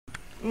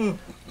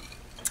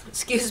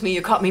Excuse me,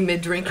 you caught me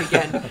mid-drink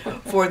again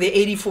for the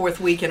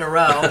 84th week in a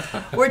row.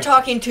 We're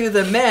talking to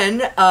the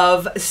men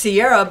of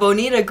Sierra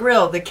Bonita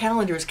Grill. The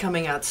calendar is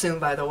coming out soon,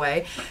 by the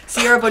way.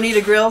 Sierra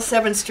Bonita Grill,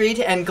 7th Street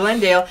and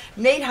Glendale.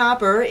 Nate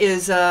Hopper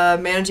is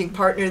managing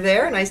partner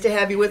there. Nice to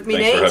have you with me,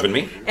 Thanks Nate. for having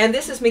me. And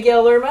this is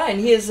Miguel Lerma, and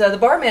he is the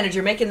bar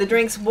manager making the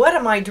drinks. What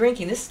am I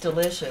drinking? This is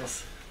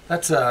delicious.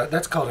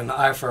 That's called an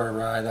eye for a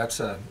rye. That's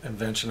an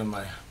invention of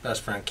my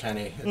best friend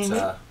Kenny. It's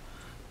a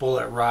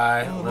bullet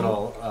rye, a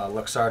little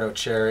Luxardo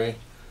cherry,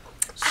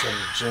 some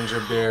ginger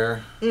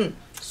beer,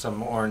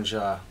 some orange.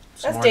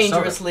 That's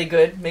dangerously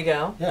good,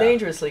 Miguel. Yeah.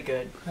 Dangerously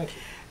good. Thank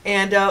you.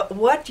 And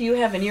what do you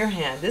have in your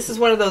hand? This is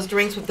one of those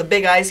drinks with the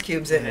big ice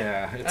cubes in it.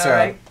 Yeah, it's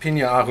a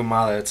piña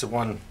ahumada. It's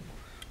one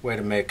way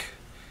to make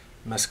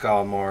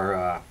mezcal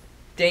more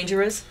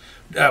dangerous.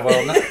 Yeah,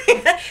 well,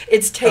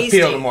 it's tasty.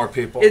 Appeal to more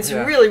people. It's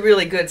really,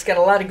 really good. It's got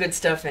a lot of good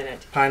stuff in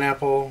it.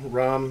 Pineapple,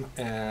 rum,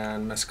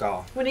 and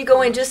mezcal. When you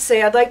go in, just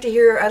say, I'd like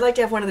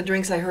to have one of the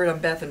drinks I heard on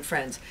Beth and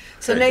Friends.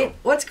 So Nate,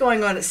 what's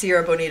going on at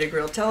Sierra Bonita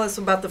Grill? Tell us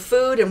about the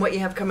food and what you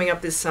have coming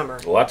up this summer.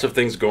 Lots of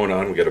things going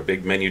on. We got a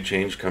big menu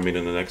change coming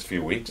in the next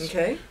few weeks.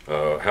 Okay.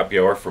 Happy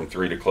hour from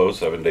 3 to close,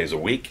 7 days a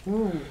week.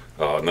 Ooh.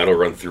 And that'll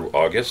run through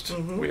August.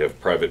 We have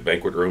private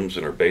banquet rooms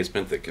in our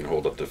basement that can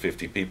hold up to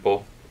 50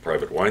 people.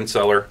 Private wine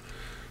cellar.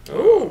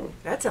 Ooh,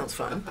 that sounds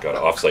fun. Got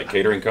an off-site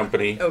catering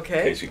company. Okay.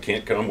 In case you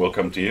can't come, we'll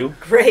come to you.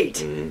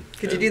 Great.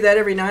 Could you do that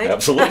every night?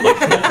 Absolutely.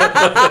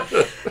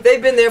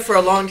 They've been there for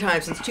a long time,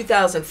 since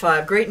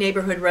 2005. Great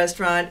neighborhood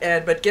restaurant,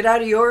 but get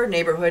out of your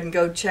neighborhood and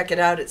go check it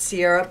out at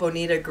Sierra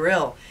Bonita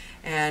Grill.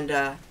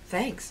 And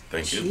thanks.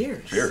 Thank you.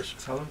 Cheers. Cheers.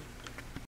 Salud.